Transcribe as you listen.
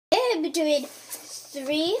doing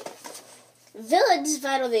 3 villains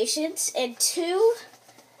vinylmtions and 2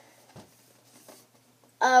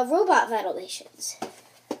 robot vinylmtions.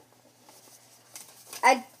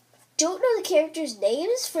 I don't know the characters'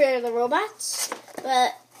 names for the robots,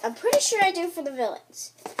 but I'm pretty sure I do for the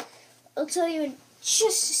villains. I'll tell you in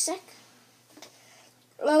just a sec.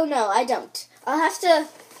 Oh no, I don't. I'll have to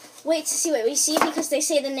wait to see what we see because they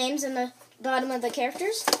say the names in the bottom of the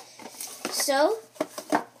characters. So,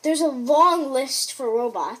 there's a long list for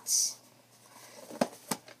robots.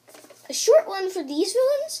 A short one for these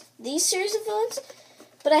villains, these series of villains,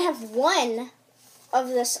 but I have one of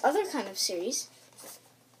this other kind of series.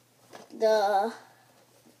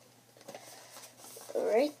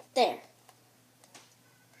 Right there.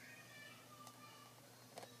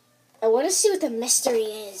 I want to see what the mystery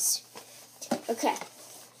is. Okay.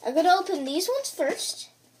 I'm going to open these ones first.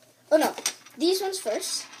 Oh no, these ones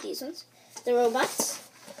first. These ones. The robots.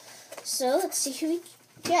 So, let's see who we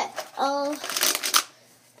get. I'll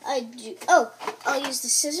use the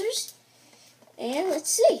scissors. And let's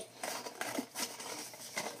see.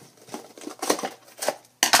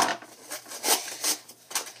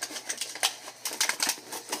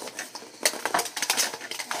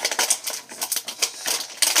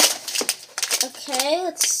 Okay,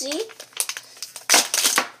 let's see.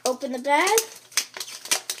 Open the bag.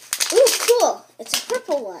 Ooh, cool. It's a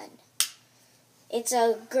purple one. It's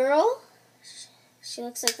a girl. She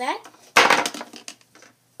looks like that.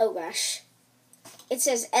 Oh gosh. It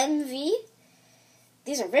says MV.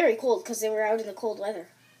 These are very cold because they were out in the cold weather.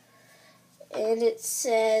 And it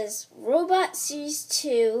says Robot Series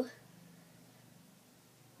 2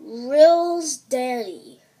 Rills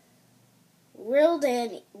Danny.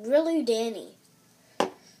 Rillu Danny.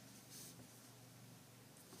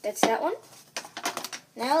 That's that one.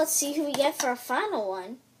 Now let's see who we get for our final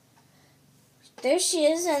one. There she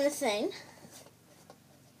is on the thing.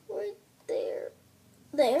 Right there.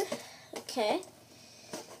 There. Okay.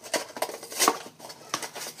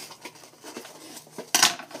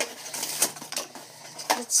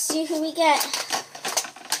 Let's see who we get.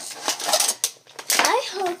 I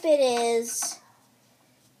hope it is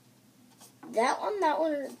that one,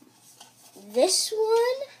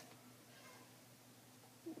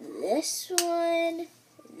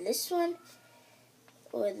 this one,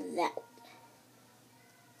 or that one.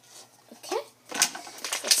 Okay.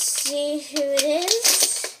 Let's see who it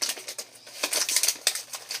is.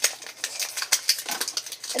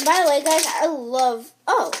 And by the way, guys, I love...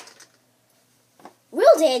 Oh!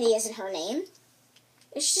 Real Danny isn't her name.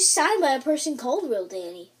 It's just signed by a person called Real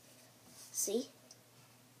Danny. See?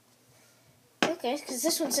 Okay, because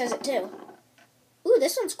this one says it too. Ooh,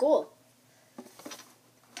 this one's cool.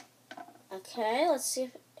 Okay, let's see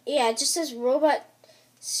if... Yeah, it just says Robot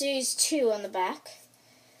Series 2 on the back.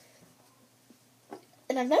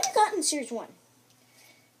 And I've never gotten Series 1.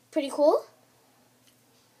 Pretty cool.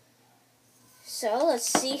 So, let's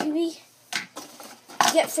see who we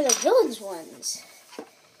get for the villains ones.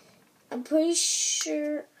 I'm pretty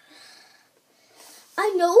sure...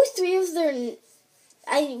 I know 3 of their...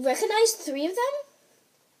 I recognize 3 of them.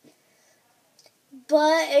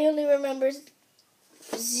 But I only remember...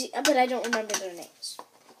 But I don't remember their names.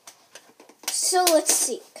 So let's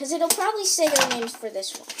see. Because it'll probably say their names for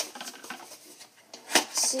this one.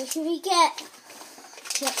 Let's see who we get.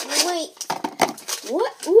 Can't wait.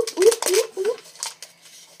 What? Ooh, ooh, ooh, ooh.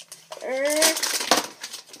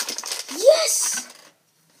 Yes!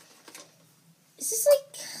 Is this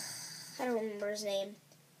like... I don't remember his name.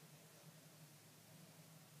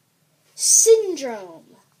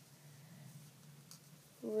 Syndrome.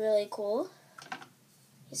 Really cool.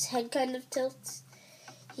 His head kind of tilts.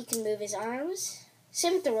 He can move his arms.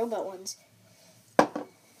 Same with the robot ones.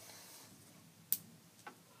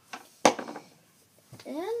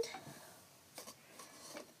 And...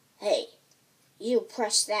 Hey, you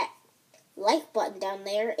press that like button down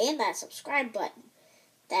there and that subscribe button.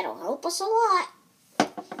 That'll help us a lot.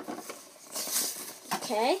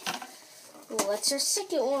 Okay. What's our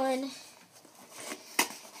second one?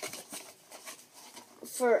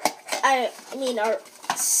 Our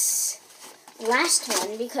last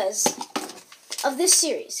one because of this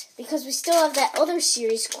series. Because we still have that other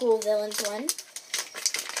series, Cool Villains one.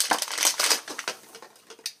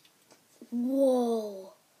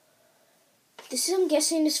 Whoa. This, I'm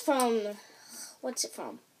guessing, is from... What's it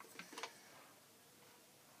from?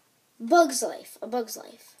 Bug's Life. A Bug's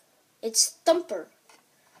Life. It's Thumper.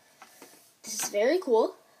 This is very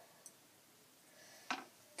cool.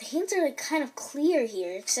 The hands are like kind of clear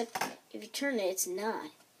here, except if you turn it, it's not.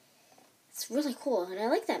 It's really cool, and I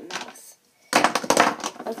like that mouth.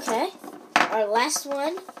 Okay, our last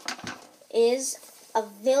one is a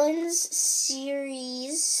villains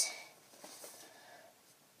series.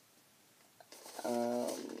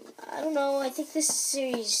 I don't know. I think this is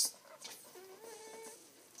series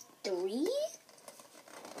 3.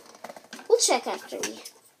 We'll check after we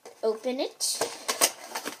open it.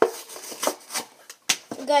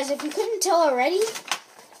 Guys, if you couldn't tell already,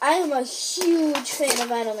 I am a huge fan of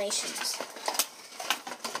Vinylmtions.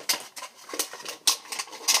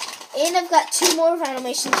 And I've got 2 more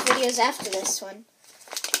Vinylmtions videos after this one.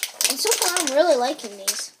 And so far, I'm really liking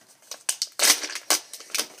these.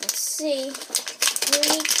 Let's see. Here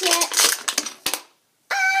we get...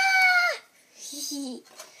 Ah!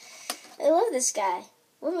 I love this guy.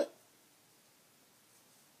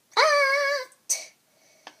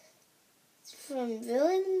 From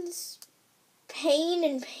Villains, Pain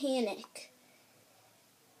and Panic.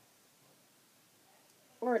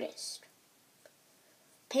 Artist.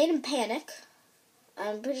 Pain and Panic.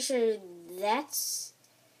 I'm pretty sure that's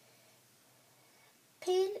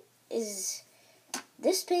Pain. Is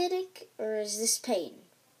this Panic or is this Pain?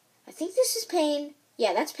 I think this is Pain.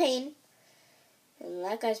 Yeah, that's Pain. And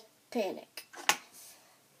that guy's Panic.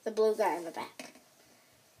 The blue guy in the back.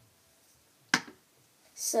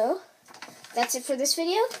 So, that's it for this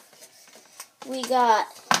video. We got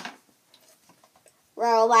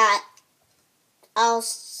Robot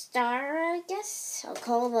All-Star, I guess. I'll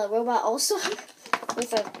call him a Robot All-Star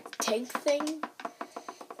with a tank thing.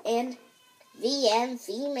 And VM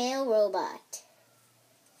Female Robot.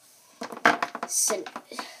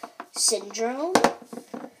 Syndrome,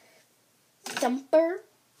 Thumper,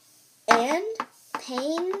 and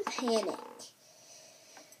Pain Panic.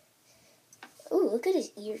 Ooh, look at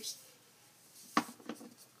his ears.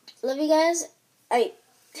 Love you guys. Alright,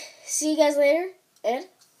 see you guys later. And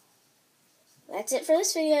that's it for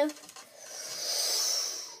this video.